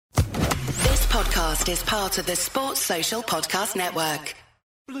podcast is part of the Sports Social Podcast Network.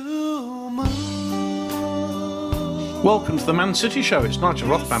 Blue Moon. Welcome to the Man City Show. It's Nigel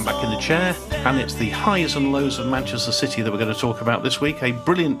Rothman back in the chair, and it's the highs and lows of Manchester City that we're going to talk about this week. A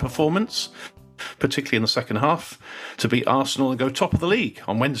brilliant performance, particularly in the second half, to beat Arsenal and go top of the league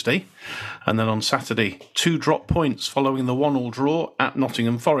on Wednesday. And then on Saturday, 2 drop points following the 1-1 draw at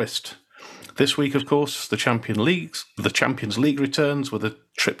Nottingham Forest. This week, of course, the Champions League returns with a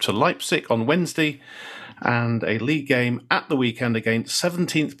trip to Leipzig on Wednesday and a league game at the weekend against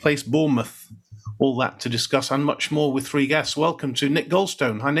 17th place Bournemouth. All that to discuss and much more with 3 guests. Welcome to Nick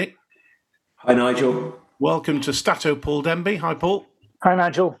Goldstone. Hi, Nick. Hi, Nigel. Welcome to Stato Paul Denby. Hi, Paul. Hi,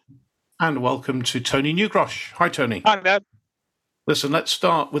 Nigel. And welcome to Tony Newgrosh. Hi, Tony. Hi, Dad. Listen, let's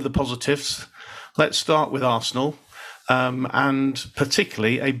start with the positives. Let's start with Arsenal. And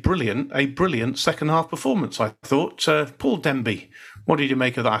particularly a brilliant second half performance, I thought. Paul Denby, what did you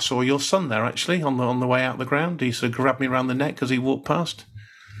make of that? I saw your son there, actually, on the way out the ground. He sort of grabbed me around the neck as he walked past.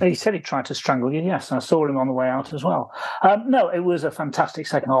 He said he tried to strangle you, yes. I saw him on the way out as well. No, it was a fantastic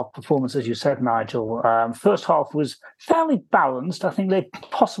second half performance, as you said, Nigel. First half was fairly balanced. I think they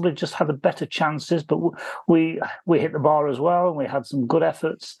possibly just had the better chances, but we hit the bar as well, and we had some good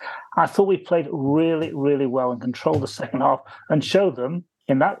efforts. I thought we played really, really well and controlled the second half and showed them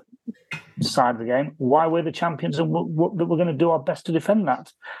in that side of the game why we're the champions and that we're going to do our best to defend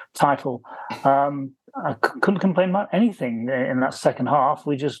that title. I couldn't complain about anything in that second half.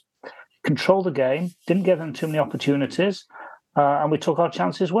 We just controlled the game, didn't give them too many opportunities, and we took our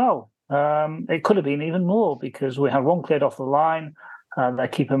chances well. It could have been even more because we had one cleared off the line. Their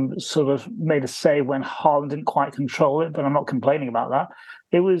keeper sort of made a save when Haaland didn't quite control it, but I'm not complaining about that.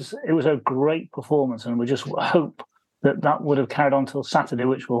 It was a great performance, and we just hope that would have carried on till Saturday,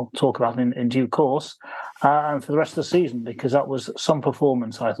 which we'll talk about in due course, and for the rest of the season, because that was some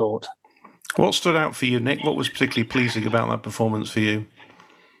performance, I thought. What stood out for you, Nick? What was particularly pleasing about that performance for you?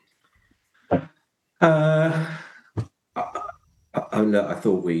 I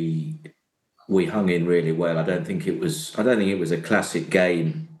thought we hung in really well. I don't think it was a classic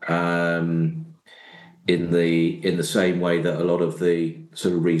game in the same way that a lot of the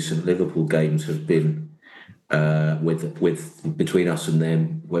sort of recent Liverpool games have been with between us and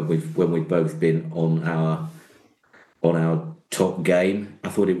them when we've both been on our top game. I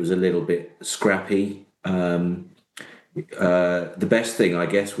thought it was a little bit scrappy. The best thing, I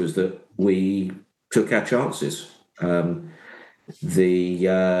guess, was that we took our chances. I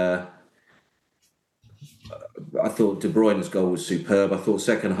thought De Bruyne's goal was superb. I thought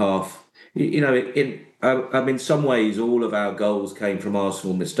second half, in some ways, all of our goals came from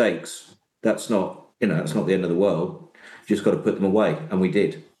Arsenal mistakes. That's not the end of the world. You just got to put them away, and we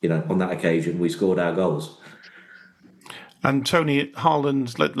did. On that occasion, we scored our goals. And Tony,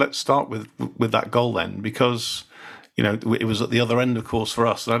 Haaland, let's start with that goal then, because it was at the other end, of course, for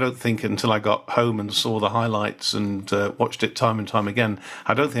us. And I don't think until I got home and saw the highlights and watched it time and time again,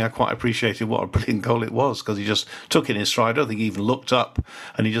 I don't think I quite appreciated what a brilliant goal it was, because he just took it in his stride. I don't think he even looked up,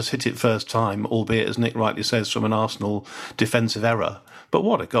 and he just hit it first time, albeit, as Nick rightly says, from an Arsenal defensive error. But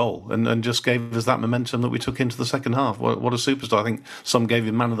what a goal, and just gave us that momentum that we took into the second half. What a superstar. I think some gave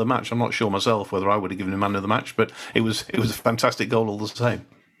him man of the match. I'm not sure myself whether I would have given him man of the match, but it was a fantastic goal all the same.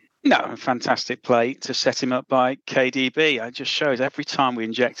 No, fantastic play to set him up by KDB. It just shows every time we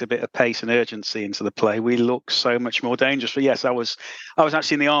inject a bit of pace and urgency into the play, we look so much more dangerous. But yes, I was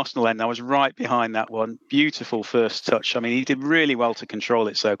actually in the Arsenal end. I was right behind that one. Beautiful first touch. I mean, he did really well to control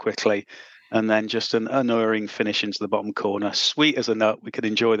it so quickly. And then just an unerring finish into the bottom corner. Sweet as a nut. We could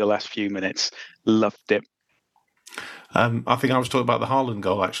enjoy the last few minutes. Loved it. I think I was talking about the Haaland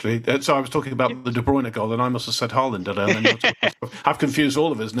goal, actually. So I was talking about the De Bruyne goal, and I must have said Haaland, did I? And then I've confused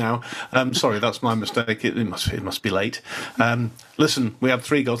all of us now. Sorry, that's my mistake. It must be late. Listen, we had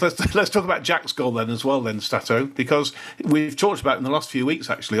 3 goals. Let's talk about Jack's goal then as well, then, Stato, because we've talked about it in the last few weeks,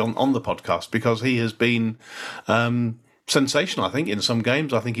 actually, on the podcast, because he has been sensational, I think, in some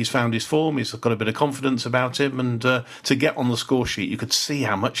games. I think he's found his form. He's got a bit of confidence about him, and to get on the score sheet, you could see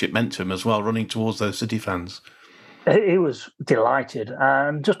how much it meant to him as well, running towards those City fans. He was delighted.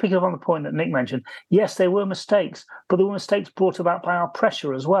 And just picking up on the point that Nick mentioned, yes, there were mistakes, but there were mistakes brought about by our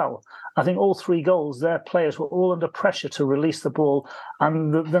pressure as well. I think all 3 goals, their players were all under pressure to release the ball.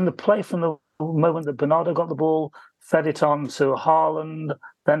 And then the play from the moment that Bernardo got the ball, fed it on to Haaland,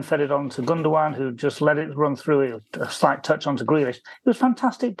 then fed it on to Gundogan, who just let it run through, a slight touch onto Grealish. It was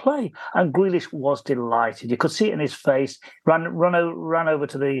fantastic play, and Grealish was delighted. You could see it in his face. Ran over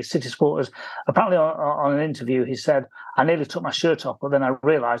to the City supporters. Apparently, on an interview, he said, "I nearly took my shirt off, but then I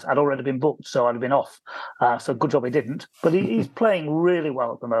realised I'd already been booked, so I'd have been off. So good job he didn't." But he's playing really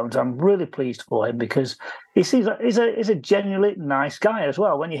well at the moment. I'm really pleased for him because he's a genuinely nice guy as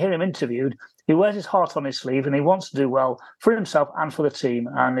well. When you hear him interviewed, he wears his heart on his sleeve and he wants to do well for himself and for the team.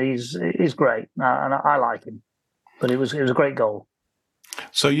 And he's great. And I like him. But it was a great goal.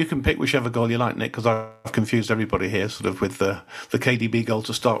 So you can pick whichever goal you like, Nick, because I've confused everybody here sort of with the KDB goal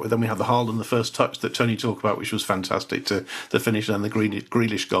to start with. Then we have the Haaland, the first touch that Tony talked about, which was fantastic to finish, and the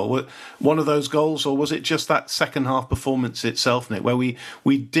Grealish goal. One of those goals, or was it just that second half performance itself, Nick, where we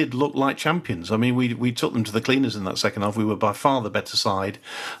did look like champions? I mean, we took them to the cleaners in that second half. We were by far the better side,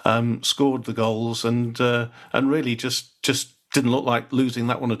 scored the goals, and really just didn't look like losing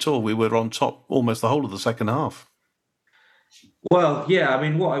that one at all. We were on top almost the whole of the second half. Well, yeah, I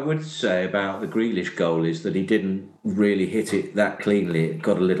mean, what I would say about the Grealish goal is that he didn't really hit it that cleanly. It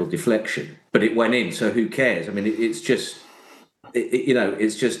got a little deflection, but it went in, so who cares? I mean, it's just a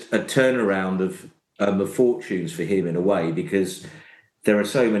turnaround of fortunes for him in a way, because there are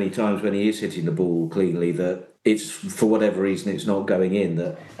so many times when he is hitting the ball cleanly that it's, for whatever reason, it's not going in,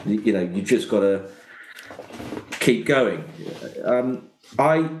 that, you just got to keep going.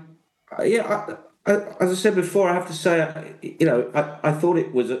 As I said before, I have to say, I thought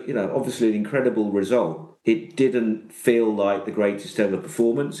it was, obviously an incredible result. It didn't feel like the greatest ever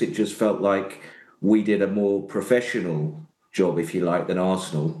performance. It just felt like we did a more professional job, if you like, than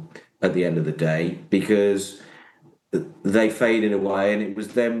Arsenal at the end of the day, because they faded away and it was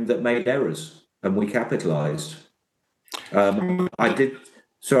them that made errors and we capitalised. I was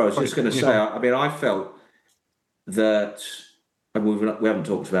just going to say, I felt that, we haven't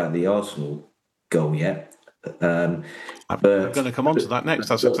talked about the Arsenal goal yet. I'm going to come on to that next.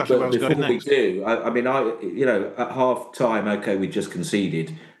 That's exactly where I was going next. Before we do, at half time, okay, we just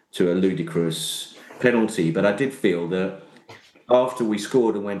conceded to a ludicrous penalty, but I did feel that after we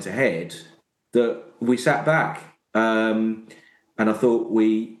scored and went ahead, that we sat back, and I thought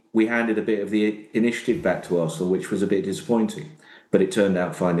we handed a bit of the initiative back to Arsenal, which was a bit disappointing, but it turned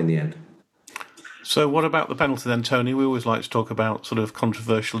out fine in the end. So what about the penalty then, Tony? We always like to talk about sort of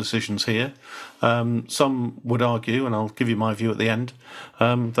controversial decisions here. Some would argue, and I'll give you my view at the end,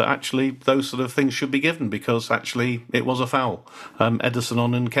 that actually those sort of things should be given because actually it was a foul. Ederson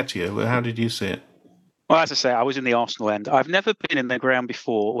on Nketiah, how did you see it? Well, as I say, I was in the Arsenal end. I've never been in the ground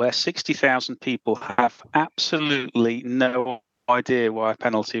before where 60,000 people have absolutely no idea why a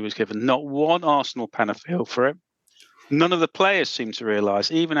penalty was given. Not one Arsenal fan feel for it. None of the players seemed to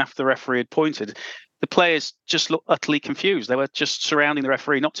realise, even after the referee had pointed, the players just looked utterly confused. They were just surrounding the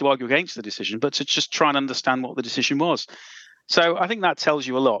referee, not to argue against the decision, but to just try and understand what the decision was. So I think that tells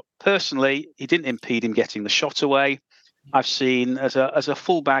you a lot. Personally, he didn't impede him getting the shot away. I've seen, as a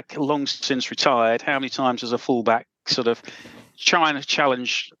fullback long since retired, how many times has a fullback sort of trying to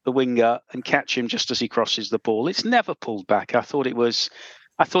challenge the winger and catch him just as he crosses the ball? It's never pulled back. I thought it was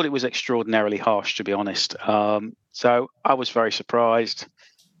extraordinarily harsh, to be honest. So I was very surprised.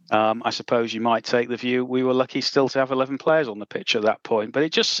 I suppose you might take the view we were lucky still to have 11 players on the pitch at that point, but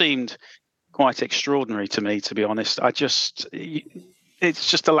it just seemed quite extraordinary to me, to be honest.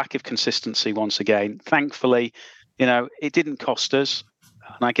 It's just a lack of consistency once again. Thankfully, it didn't cost us.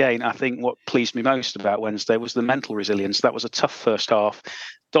 And again, I think what pleased me most about Wednesday was the mental resilience. That was a tough first half,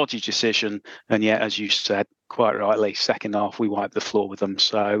 dodgy decision, and yet, as you said, quite rightly, second half we wiped the floor with them.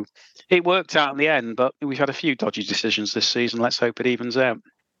 So it worked out in the end, but we've had a few dodgy decisions this season. Let's hope it evens out.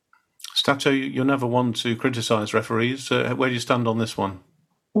 Stato, you're never one to criticise referees. Where do you stand on this one?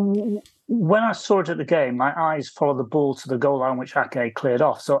 When I saw it at the game, my eyes followed the ball to the goal line, which Ake cleared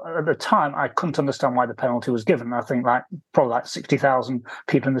off. So at the time, I couldn't understand why the penalty was given. I think probably 60,000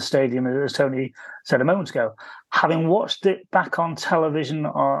 people in the stadium, as Tony said a moment ago. Having watched it back on television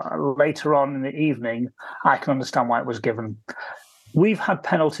or later on in the evening, I can understand why it was given. We've had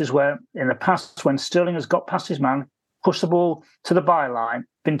penalties where, in the past, when Sterling has got past his man, pushed the ball to the byline,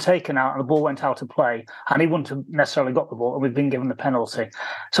 been taken out, and the ball went out of play, and he wouldn't have necessarily got the ball, and we've been given the penalty.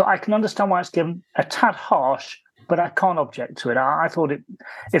 So I can understand why it's given a tad harsh, but I can't object to it. I thought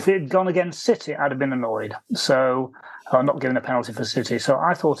if it had gone against City, I'd have been annoyed. So I'm not giving a penalty for City. So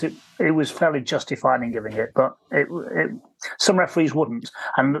I thought it was fairly justified in giving it, but some referees wouldn't.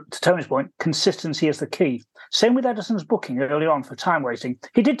 And to Tony's point, consistency is the key. Same with Ederson's booking early on for time wasting.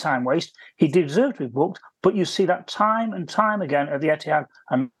 He did time waste. He deserved to be booked, but you see that time and time again at the Etihad,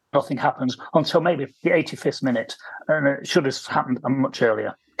 and nothing happens until maybe the 85th minute, and it should have happened much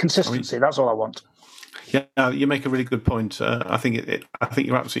earlier. Consistency, that's all I want. Yeah, you make a really good point. I think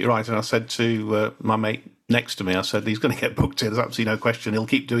you're absolutely right. And I said to my mate next to me, I said, he's going to get booked in. There's absolutely no question. He'll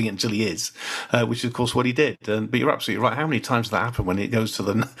keep doing it until he is, which is, of course, what he did. But you're absolutely right. How many times does that happen when it goes to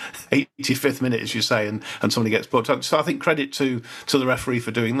the 85th minute, as you say, and somebody gets booked? So I think credit to the referee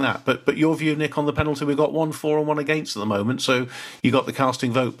for doing that. But your view, Nick, on the penalty, we've got 1 for and 1 against at the moment. So you got the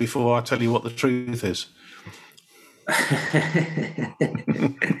casting vote before I tell you what the truth is.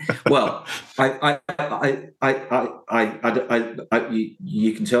 Well,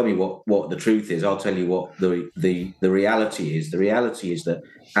 you can tell me what the truth is. I'll tell you what the reality is. The reality is that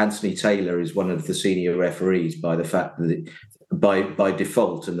Anthony Taylor is one of the senior referees by the fact that by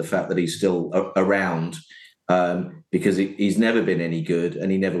default, and the fact that he's still around, because he's never been any good and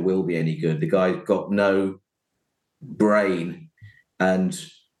he never will be any good. The guy's got no brain, and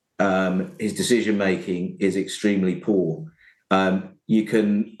his decision making is extremely poor. You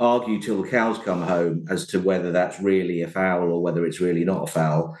can argue till the cows come home as to whether that's really a foul or whether it's really not a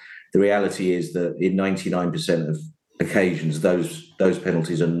foul. The reality is that in 99% of occasions, those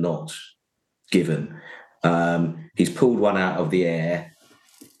penalties are not given. He's pulled one out of the air,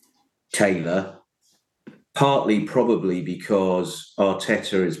 Taylor, partly probably because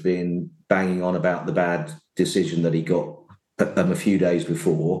Arteta has been banging on about the bad decision that he got a few days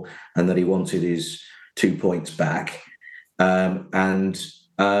before, and that he wanted his 2 points back. And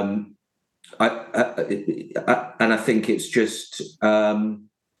I think it's just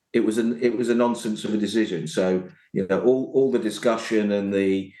it was a nonsense of a decision. So all the discussion and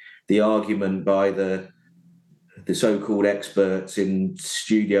the argument by the so-called experts in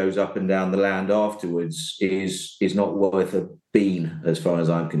studios up and down the land afterwards is not worth a bean, as far as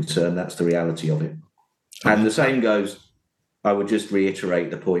I'm concerned. That's the reality of it. And the same goes. I would just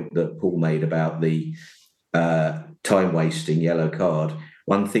reiterate the point that Paul made about the time-wasting yellow card.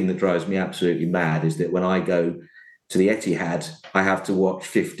 One thing that drives me absolutely mad is that when I go to the Etihad, I have to watch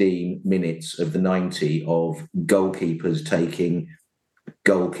 15 minutes of the 90 of goalkeepers taking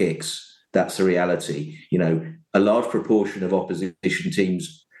goal kicks. That's the reality. A large proportion of opposition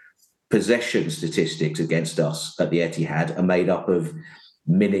teams' possession statistics against us at the Etihad are made up of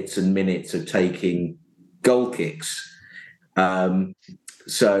minutes and minutes of taking goal kicks.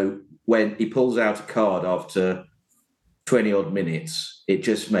 So when he pulls out a card after 20 odd minutes, it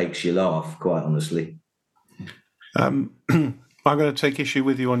just makes you laugh, quite honestly. I'm going to take issue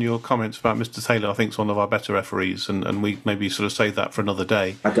with you on your comments about Mr. Taylor. I think it's one of our better referees, and we maybe sort of save that for another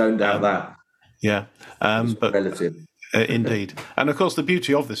day. I don't doubt that. Yeah. But relative. Indeed. And of course, the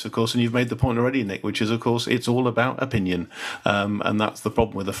beauty of this, of course, and you've made the point already, Nick, which is, of course, it's all about opinion. And that's the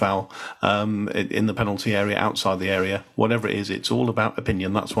problem with the foul in the penalty area, outside the area, whatever it is, it's all about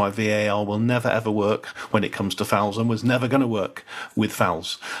opinion. That's why VAR will never, ever work when it comes to fouls, and was never going to work with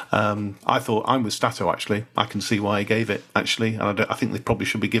fouls. I thought, I'm with Stato, actually. I can see why he gave it, actually. And I think they probably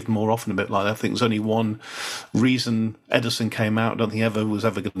should be given more often, a bit like that. I think there's only one reason Ederson came out. I don't think he was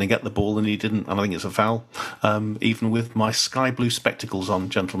ever going to get the ball, and he didn't. And I think it's a foul, even with my sky blue spectacles on,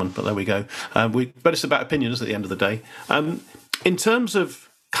 gentlemen, but there we go. But it's about opinions at the end of the day. In terms of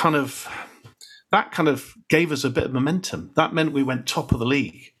that kind of gave us a bit of momentum. That meant we went top of the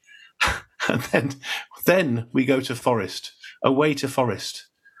league. And then we go to Forest, away to Forest.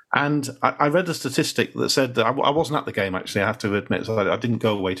 And I read a statistic that said that I wasn't at the game, actually, I have to admit, so I didn't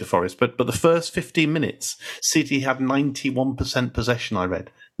go away to Forest. But the first 15 minutes, City had 91% possession, I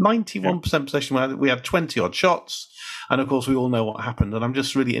read. 91% possession. We had 20-odd shots. And, of course, we all know what happened. And I'm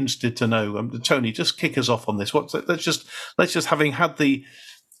just really interested to know, Tony, just kick us off on this. Let's just having had the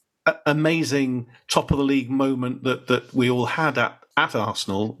amazing top-of-the-league moment that we all had at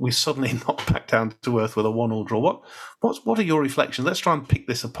Arsenal, we suddenly knocked back down to earth with a 1-1 draw. What are your reflections? Let's try and pick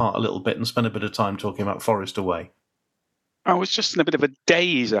this apart a little bit and spend a bit of time talking about Forest away. I was just in a bit of a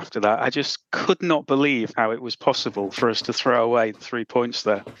daze after that. I just could not believe how it was possible for us to throw away the 3 points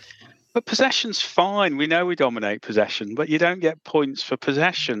there. But possession's fine. We know we dominate possession, but you don't get points for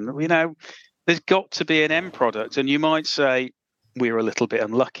possession. There's got to be an end product. And you might say we're a little bit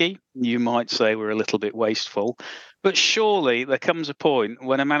unlucky. You might say we're a little bit wasteful. But surely there comes a point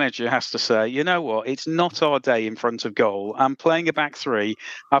when a manager has to say, you know what, it's not our day in front of goal. I'm playing a back three.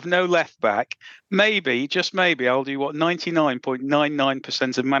 I've no left back. Maybe, just maybe, I'll do what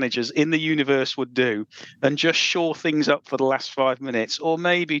 99.99% of managers in the universe would do and just shore things up for the last 5 minutes. Or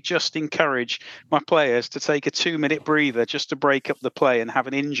maybe just encourage my players to take a 2-minute breather just to break up the play and have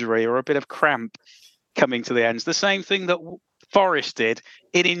an injury or a bit of cramp coming to the ends. The same thing that Forest did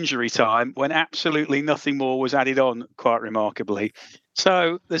in injury time when absolutely nothing more was added on, quite remarkably.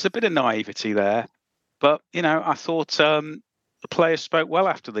 So there's a bit of naivety there. But, I thought the players spoke well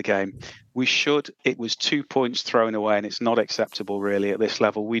after the game. It was 2 points thrown away, and it's not acceptable really at this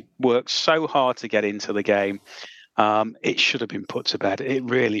level. We worked so hard to get into the game. It should have been put to bed. It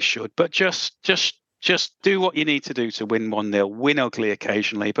really should. But just do what you need to do to win 1-0. Win ugly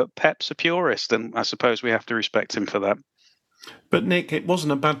occasionally. But Pep's a purist, and I suppose we have to respect him for that. But Nick, it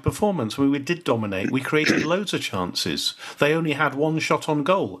wasn't a bad performance. We did dominate. We created loads of chances. They only had one shot on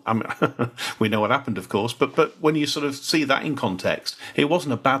goal. I mean, we know what happened, of course. But when you sort of see that in context, it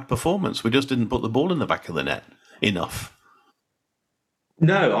wasn't a bad performance. We just didn't put the ball in the back of the net enough.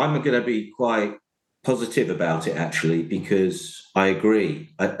 No, I'm going to be quite positive about it, actually, because I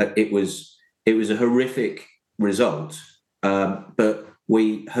agree. It was a horrific result, but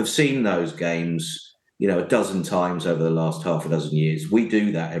we have seen those games, a dozen times over the last half a dozen years. We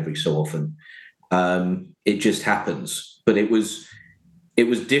do that every so often. It just happens. But it was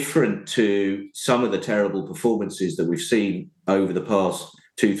different to some of the terrible performances that we've seen over the past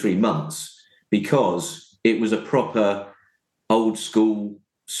 2-3 months, because it was a proper old school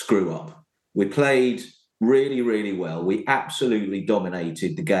screw up. We played really, really well. We absolutely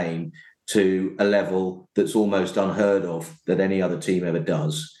dominated the game to a level that's almost unheard of that any other team ever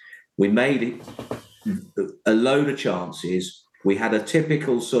does. We made it a load of chances. We had a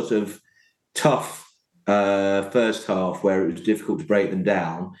typical sort of tough first half where it was difficult to break them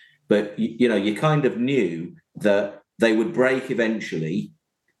down, but you kind of knew that they would break eventually,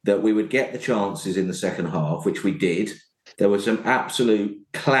 that we would get the chances in the second half, which we did. There were some absolute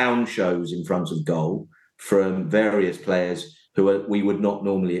clown shows in front of goal from various players who we would not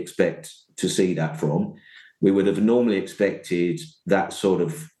normally expect to see that from. We would have normally expected that sort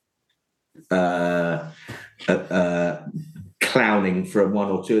of clowning from one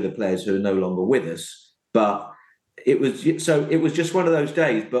or two of the players who are no longer with us, but it was just one of those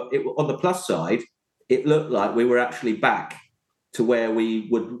days. But on the plus side, it looked like we were actually back to where we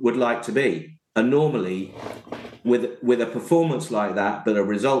would like to be. And normally, with a performance like that, but a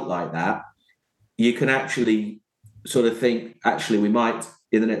result like that, you can actually sort of think, actually, we might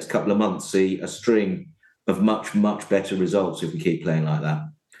in the next couple of months see a string of much, much better results if we keep playing like that.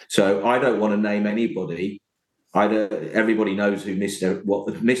 So I don't want to name anybody. Everybody knows who missed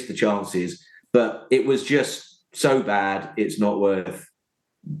the chances, but it was just so bad. It's not worth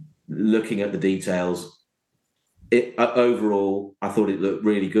looking at the details. Overall, I thought it looked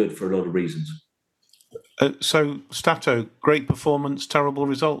really good for a lot of reasons. So, Stato, great performance, terrible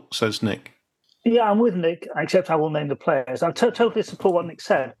result, says Nick. Yeah, I'm with Nick, except I will name the players. I totally support what Nick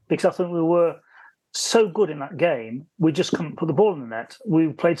said, because I think we were so good in that game, we just couldn't put the ball in the net.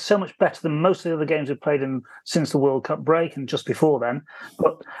 We played so much better than most of the other games we've played in since the World Cup break and just before then.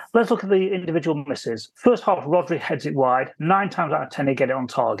 But let's look at the individual misses. First half, Rodri heads it wide. 9 times out of 10, he get it on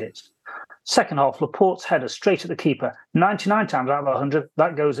target. Second half, Laporte's header straight at the keeper. 99 times out of 100,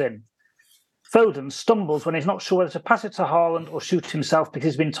 that goes in. Foden stumbles when he's not sure whether to pass it to Haaland or shoot himself because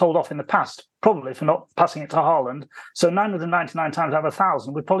he's been told off in the past, probably for not passing it to Haaland. So 999 times out of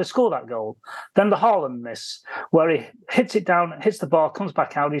 1,000, we'd probably score that goal. Then the Haaland miss, where he hits it down, hits the bar, comes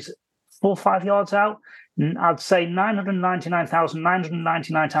back out, he's 4 or 5 yards out. I'd say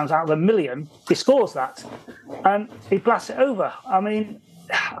 999,999 times out of 1,000,000, he scores that. And he blasts it over. I mean,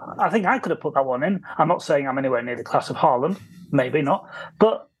 I think I could have put that one in. I'm not saying I'm anywhere near the class of Haaland, maybe not,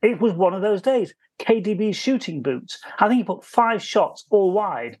 but it was one of those days. KDB's shooting boots. I think he put 5 shots all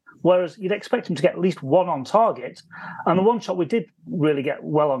wide, whereas you'd expect him to get at least 1 on target. And the one shot we did really get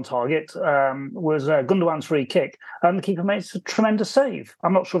well on target was Gundogan's free kick, and the keeper made a tremendous save.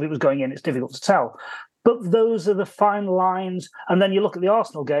 I'm not sure if it was going in, it's difficult to tell. But those are the fine lines. And then you look at the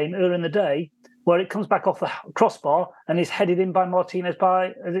Arsenal game earlier in the day, where it comes back off the crossbar and is headed in by Martinez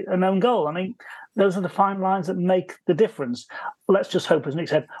by an own goal. I mean, those are the fine lines that make the difference. Let's just hope, as Nick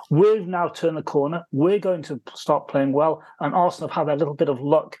said, we've now turned the corner. We're going to start playing well, and Arsenal have had a little bit of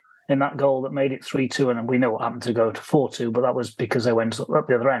luck in that goal that made it 3-2, and we know what happened to go to 4-2, but that was because they went up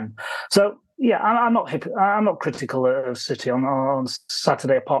the other end. So, yeah, I'm not critical of City on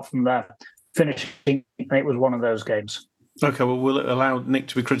Saturday, apart from their finishing. It was one of those games. Okay, well, we'll allow Nick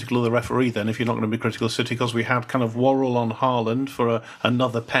to be critical of the referee then, if you're not going to be critical of City, because we had kind of Worrell on Haaland for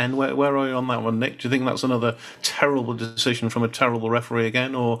another pen. Where are you on that one, Nick? Do you think that's another terrible decision from a terrible referee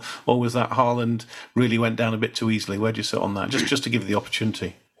again, or was that Haaland really went down a bit too easily? Where do you sit on that? Just to give the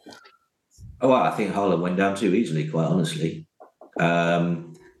opportunity. Oh, I think Haaland went down too easily, quite honestly.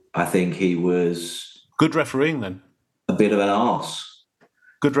 I think he was... Good refereeing, then? A bit of an arse.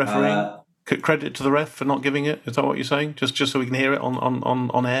 Good refereeing? Credit to the ref for not giving it? Is that what you're saying? Just so we can hear it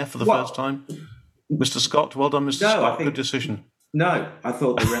on air for the first time? Mr. Scott, well done, Mr. Scott. Good decision. No, I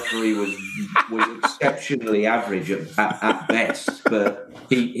thought the referee was exceptionally average at best, but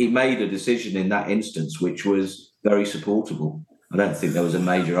he made a decision in that instance which was very supportable. I don't think there was a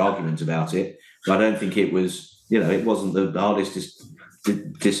major argument about it, but I don't think it was, it wasn't the hardest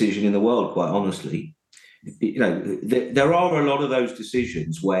decision in the world, quite honestly. There are a lot of those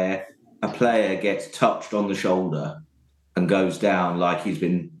decisions where a player gets touched on the shoulder and goes down like he's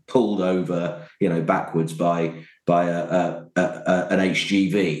been pulled over, backwards by an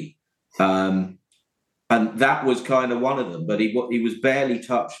HGV, and that was kind of one of them. But he was barely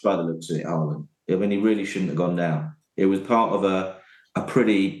touched by the looks of it, Haaland. I mean, he really shouldn't have gone down. It was part of a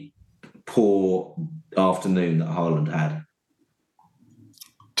pretty poor afternoon that Haaland had.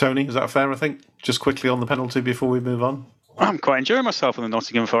 Tony, is that fair? I think just quickly on the penalty before we move on. I'm quite enjoying myself on the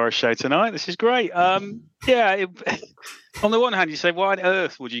Nottingham Forest show tonight. This is great. On the one hand, you say, why on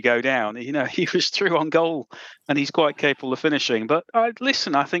earth would you go down? He was through on goal and he's quite capable of finishing. But I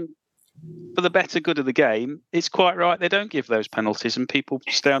think for the better good of the game, it's quite right they don't give those penalties and people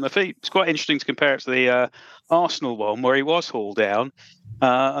stay on their feet. It's quite interesting to compare it to the Arsenal one where he was hauled down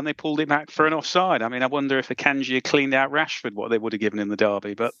and they pulled him back for an offside. I mean, I wonder if Akanji had cleaned out Rashford, what they would have given in the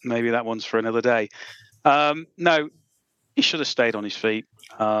derby, but maybe that one's for another day. No, he should have stayed on his feet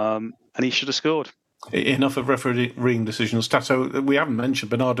and he should have scored. Enough of refereeing decisions. Tato, we haven't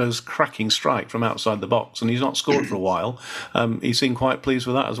mentioned Bernardo's cracking strike from outside the box, and he's not scored for a while. He seemed quite pleased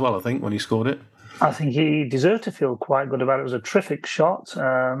with that as well, I think, when he scored it. I think he deserved to feel quite good about it. It was a terrific shot.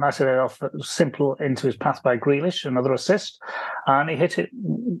 Nicely off, simple into his path by Grealish, another assist. And he hit it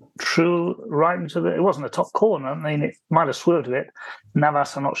true right into it wasn't a top corner. I mean, it might have swerved a bit.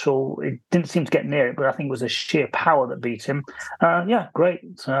 Navas, I'm not sure. It didn't seem to get near it, but I think it was the sheer power that beat him. Great.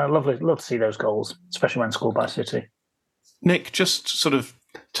 Lovely. Love to see those goals, especially when scored by City. Nick, just sort of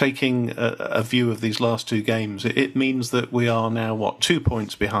taking a view of these last two games, it means that we are now, 2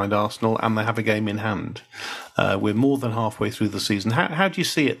 points behind Arsenal and they have a game in hand. We're more than halfway through the season. How do you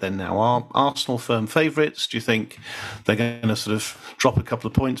see it then now? Are Arsenal firm favourites? Do you think they're going to sort of drop a couple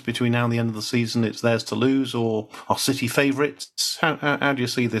of points between now and the end of the season? It's theirs to lose, or are City favourites? How do you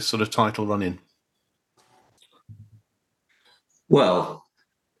see this sort of title run in? Well,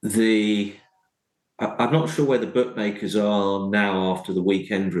 I'm not sure where the bookmakers are now after the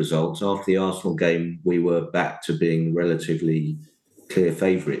weekend results. After the Arsenal game, we were back to being relatively clear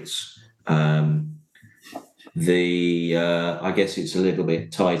favourites. I guess it's a little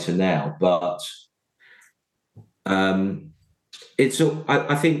bit tighter now, but I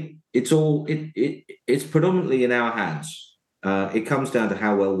think it's predominantly in our hands. It comes down to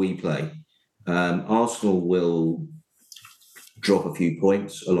how well we play. Arsenal will drop a few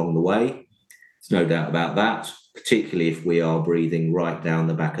points along the way. There's no doubt about that, particularly if we are breathing right down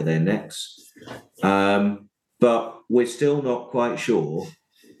the back of their necks. But we're still not quite sure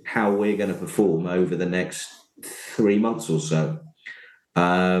how we're going to perform over the next 3 months or so.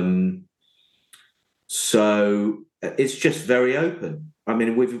 So it's just very open. I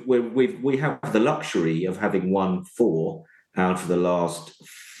mean, we have the luxury of having won 4 out of the last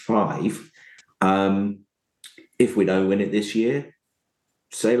 5. If we don't win it this year,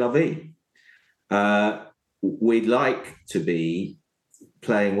 c'est la vie. We'd like to be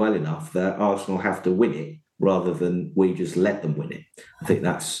playing well enough that Arsenal have to win it rather than we just let them win it. I think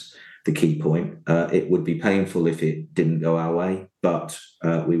that's the key point. It would be painful if it didn't go our way, but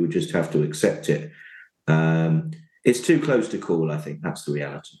we would just have to accept it. It's too close to call, I think. That's the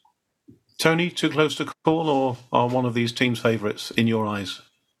reality. Tony, too close to call, or are one of these teams' favourites in your eyes?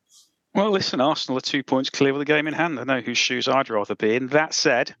 Well, listen, Arsenal are 2 points clear with the game in hand. I know whose shoes I'd rather be in. That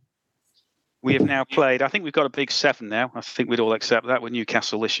said, we have now played, I think we've got a big 7 now. I think we'd all accept that with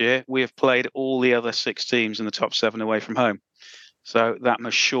Newcastle this year. We have played all the other 6 teams in the top 7 away from home. So that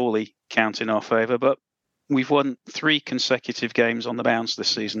must surely count in our favour. But we've won 3 consecutive games on the bounce this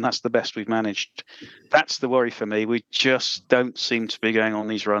season. That's the best we've managed. That's the worry for me. We just don't seem to be going on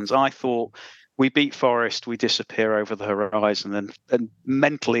these runs. I thought we beat Forest, we disappear over the horizon. And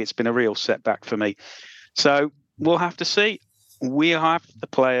mentally, it's been a real setback for me. So we'll have to see. We have the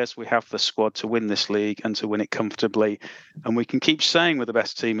players, we have the squad to win this league and to win it comfortably. And we can keep saying we're the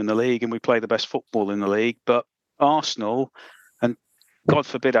best team in the league and we play the best football in the league. But Arsenal, and God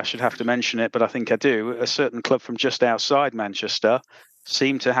forbid I should have to mention it, but I think I do, a certain club from just outside Manchester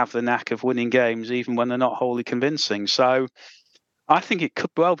seem to have the knack of winning games even when they're not wholly convincing. So I think it could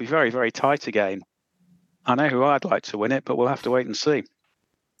well be very, very tight again. I know who I'd like to win it, but we'll have to wait and see.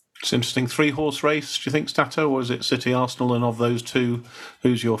 It's interesting. 3-horse race, do you think, Stato, or is it City, Arsenal, and of those two,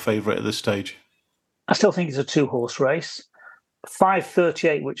 who's your favourite at this stage? I still think it's a 2-horse race.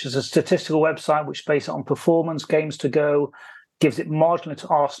 538, which is a statistical website which base it on performance, games to go, gives it marginally to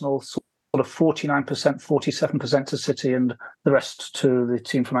Arsenal, sort of 49%, 47% to City, and the rest to the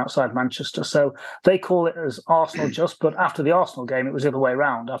team from outside Manchester. So they call it as Arsenal just, but after the Arsenal game, it was the other way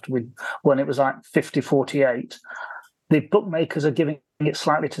around. When it was like 50-48, the bookmakers are giving it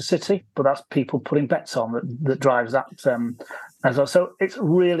slightly to City, but that's people putting bets on that drives that as well. So it's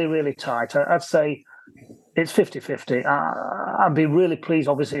really, really tight. I'd say it's 50-50. I'd be really pleased,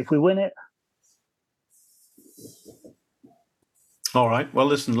 obviously, if we win it. All right. Well,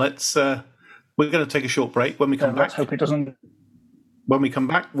 listen, we're going to take a short break. When we come back, let's hope it doesn't. When we come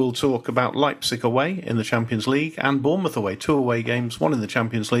back, we'll talk about Leipzig away in the Champions League and Bournemouth away. 2 away games, 1 in the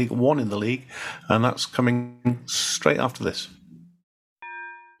Champions League, 1 in the league. And that's coming straight after this.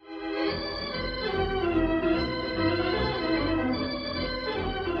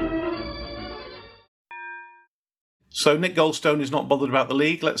 So Nick Goldstone is not bothered about the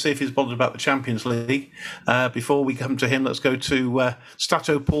league. Let's see if he's bothered about the Champions League. Before we come to him, let's go to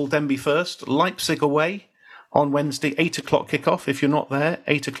Stato Paul Denby first. Leipzig away on Wednesday, 8 o'clock kickoff. If you're not there,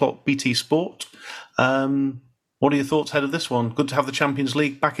 8 o'clock BT Sport. What are your thoughts ahead of this one? Good to have the Champions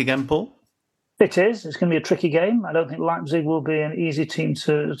League back again, Paul? It is. It's going to be a tricky game. I don't think Leipzig will be an easy team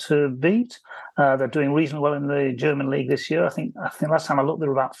to beat. They're doing reasonably well in the German league this year. I think last time I looked, they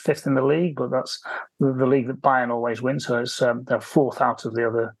were about 5th in the league, but that's the league that Bayern always wins. So it's they're 4th out of the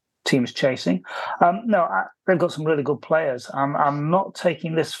other teams chasing. They've got some really good players. I'm not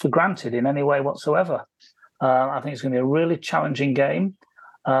taking this for granted in any way whatsoever. I think it's going to be a really challenging game.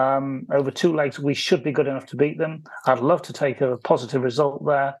 Over 2 legs, we should be good enough to beat them. I'd love to take a positive result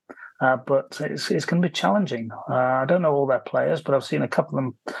there. But it's going to be challenging. I don't know all their players, but I've seen a couple of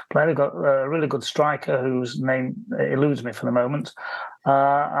them play. They've got a really good striker whose name eludes me for the moment.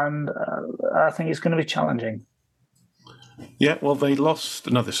 And I think it's going to be challenging. Yeah, well, they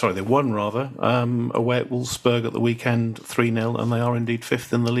won rather, away at Wolfsburg at the weekend, 3-0, and they are indeed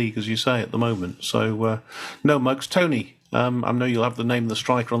 5th in the league, as you say, at the moment. So, no mugs. Tony, I know you'll have the name of the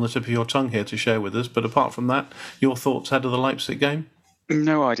striker on the tip of your tongue here to share with us, but apart from that, your thoughts ahead of the Leipzig game?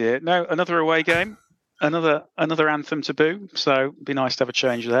 No idea. No, another away game, another anthem to boo. So it'd be nice to have a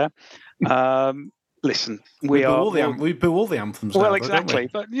change there. Listen, we boo all the anthems. Well, now, exactly.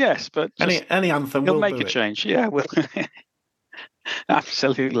 But yes, but any anthem will make a change. Yeah, we'll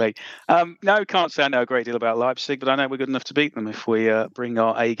absolutely. No, can't say I know a great deal about Leipzig, but I know we're good enough to beat them if we bring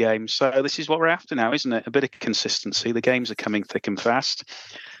our A game. So this is what we're after now, isn't it? A bit of consistency. The games are coming thick and fast.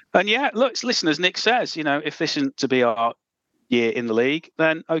 And yeah, look, listen, as Nick says, if this isn't to be our year in the league,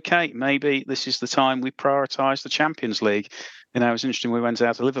 then okay, maybe this is the time we prioritise the Champions League. It was interesting, we went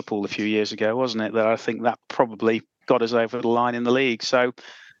out to Liverpool a few years ago, wasn't it, that I think that probably got us over the line in the league. So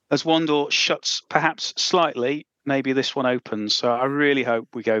as one door shuts perhaps slightly, maybe this one opens. So I really hope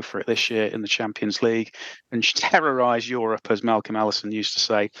we go for it this year in the Champions League and terrorise Europe, as Malcolm Allison used to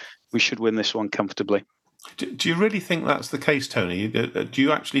say. We should win this one comfortably. Do you really think that's the case, Tony? Do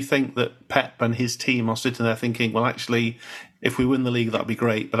you actually think that Pep and his team are sitting there thinking, well, actually, if we win the league, that'd be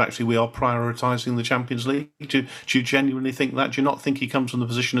great, but actually we are prioritising the Champions League? Do you genuinely think that? Do you not think he comes from the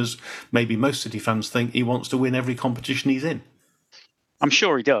position, as maybe most City fans think, he wants to win every competition he's in? I'm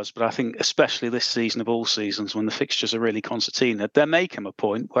sure he does, but I think especially this season of all seasons, when the fixtures are really concertina, there may come a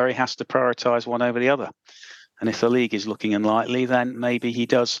point where he has to prioritise one over the other. And if the league is looking unlikely, then maybe he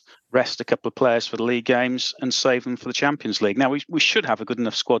does rest a couple of players for the league games and save them for the Champions League. Now, we should have a good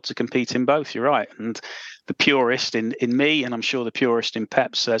enough squad to compete in both, you're right. And the purist in me, and I'm sure the purist in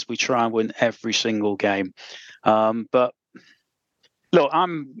Pep, says we try and win every single game. But look,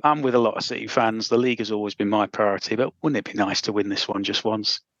 I'm with a lot of City fans. The league has always been my priority, but wouldn't it be nice to win this one just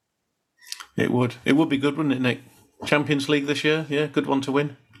once? It would. It would be good, wouldn't it, Nick? Champions League this year, yeah, good one to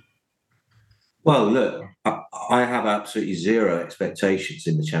win. Well, look, I have absolutely zero expectations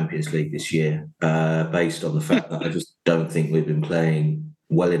in the Champions League this year, based on the fact that I just don't think we've been playing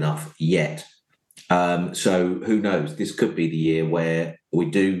well enough yet. So who knows? This could be the year where we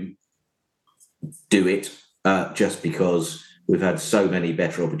do it, just because we've had so many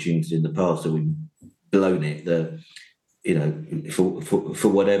better opportunities in the past and we've blown it. For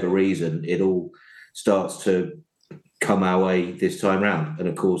whatever reason, it all starts to come our way this time round. And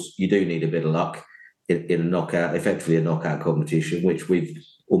of course, you do need a bit of luck in a knockout, effectively a knockout competition, which we've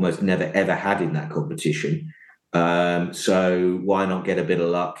almost never ever had in that competition. So why not get a bit of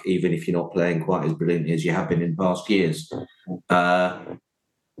luck, even if you're not playing quite as brilliantly as you have been in past years?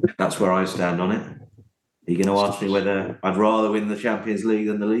 That's where I stand on it. Are you going to ask me whether I'd rather win the Champions League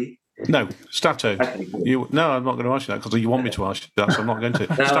than the league? No, Stato. No, I'm not going to ask you that because you want me to ask you that, so I'm not going to.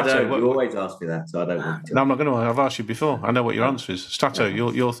 No, Stato, you always ask me that, so I don't want to. No, I'm not going to. I've asked you before. I know what your answer is. Stato,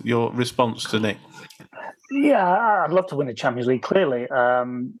 your response to Nick. Yeah, I'd love to win the Champions League. Clearly,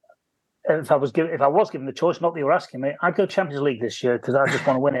 if I was given the choice, not that you were asking me, I'd go Champions League this year because I just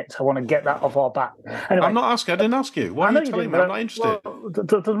want to win it. I want to get that off our back. Anyway, I'm not asking. I didn't ask you. Why are you telling me? I'm not interested. Well,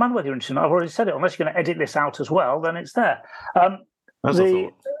 doesn't matter whether you're interested. I've already said it. Unless you're going to edit this out as well, then it's there. As I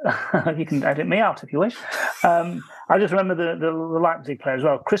thought. You can edit me out if you wish. I just remember the Leipzig player as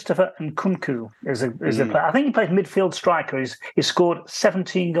well. Christopher Nkunku is a player. I think he plays midfield striker. He's scored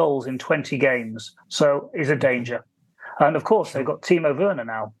 17 goals in 20 games, so he's a danger. And of course, they've got Timo Werner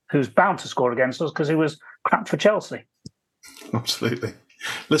now, who's bound to score against us because he was crap for Chelsea. Absolutely.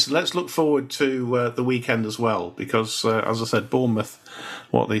 Listen, let's look forward to the weekend as well, because, as I said, Bournemouth,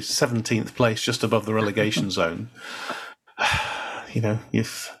 the 17th place, just above the relegation zone.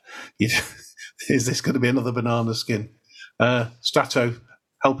 Is this going to be another banana skin? Stato,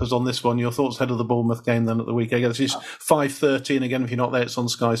 help us on this one. Your thoughts ahead of the Bournemouth game then at the weekend? This is 5:30, and again, if you're not there, it's on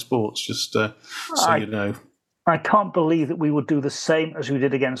Sky Sports, just so you know. I can't believe that we would do the same as we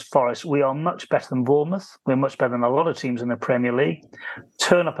did against Forest. We are much better than Bournemouth. We're much better than a lot of teams in the Premier League.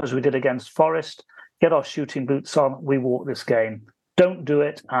 Turn up as we did against Forest. Get our shooting boots on. We walk this game. Don't do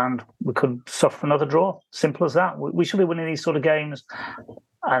it, and we could suffer another draw. Simple as that. We should be winning these sort of games.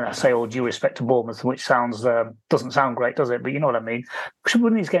 And I say all due respect to Bournemouth, which doesn't sound great, does it? But you know what I mean. We should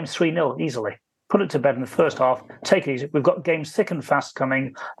win these games 3-0 easily. Put it to bed in the first half. Take it easy. We've got games thick and fast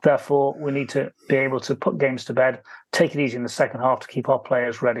coming. Therefore, we need to be able to put games to bed. Take it easy in the second half to keep our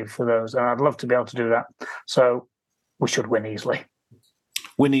players ready for those. And I'd love to be able to do that. So we should win easily.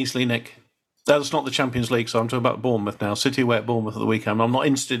 Win easily, Nick. That's not the Champions League, so I'm talking about Bournemouth now. City away at Bournemouth at the weekend. I'm not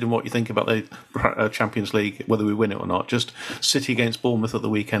interested in what you think about the Champions League, whether we win it or not. Just City against Bournemouth at the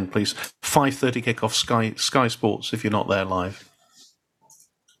weekend, please. 5:30 kickoff, Sky Sports, if you're not there live.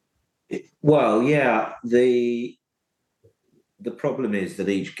 Well, yeah, the problem is that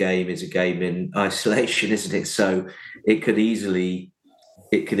each game is a game in isolation, isn't it? So it could easily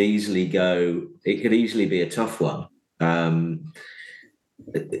be a tough one.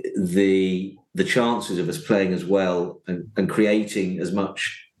 The chances of us playing as well and creating as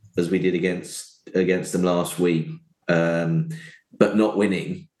much as we did against them last week, but not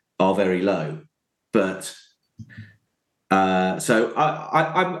winning, are very low. But so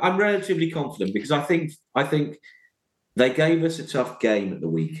I'm relatively confident because I think they gave us a tough game at the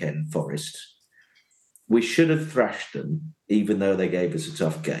weekend, Forest. We should have thrashed them, even though they gave us a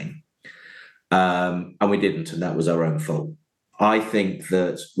tough game, and we didn't, and that was our own fault. I think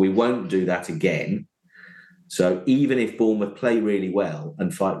that we won't do that again. So even if Bournemouth play really well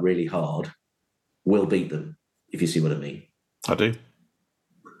and fight really hard, we'll beat them, if you see what I mean. I do.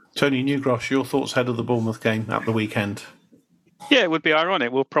 Tony Newgrosh, your thoughts ahead of the Bournemouth game at the weekend? Yeah, it would be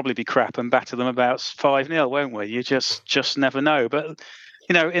ironic. We'll probably be crap and batter them about 5-0, won't we? You just never know. But,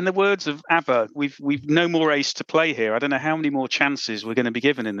 in the words of ABBA, we've no more ace to play here. I don't know how many more chances we're going to be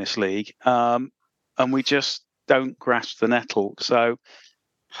given in this league. And we just don't grasp the nettle. So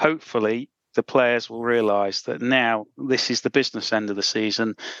hopefully the players will realise that now this is the business end of the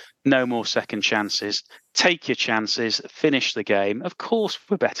season. No more second chances. Take your chances. Finish the game. Of course,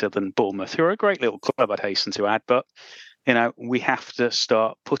 we're better than Bournemouth, who are a great little club, I'd hasten to add. But, we have to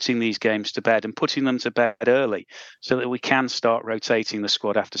start putting these games to bed and putting them to bed early so that we can start rotating the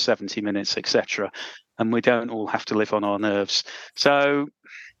squad after 70 minutes, etc. And we don't all have to live on our nerves. So,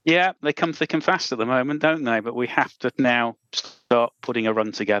 yeah, they come thick and fast at the moment, don't they? But we have to now start putting a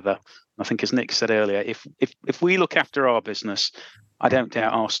run together. I think, as Nick said earlier, if we look after our business, I don't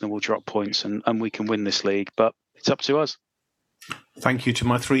doubt Arsenal will drop points and we can win this league. But it's up to us. Thank you to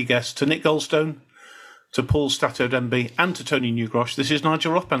my three guests, to Nick Goldstone, to Paul Stato Denby, and to Tony Newgrosh. This is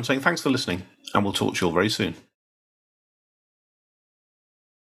Nigel Rothband saying thanks for listening, and we'll talk to you all very soon.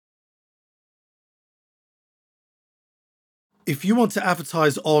 If you want to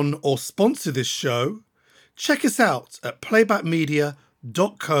advertise on or sponsor this show, check us out at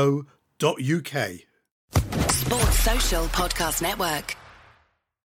playbackmedia.co.uk. Sports Social Podcast Network.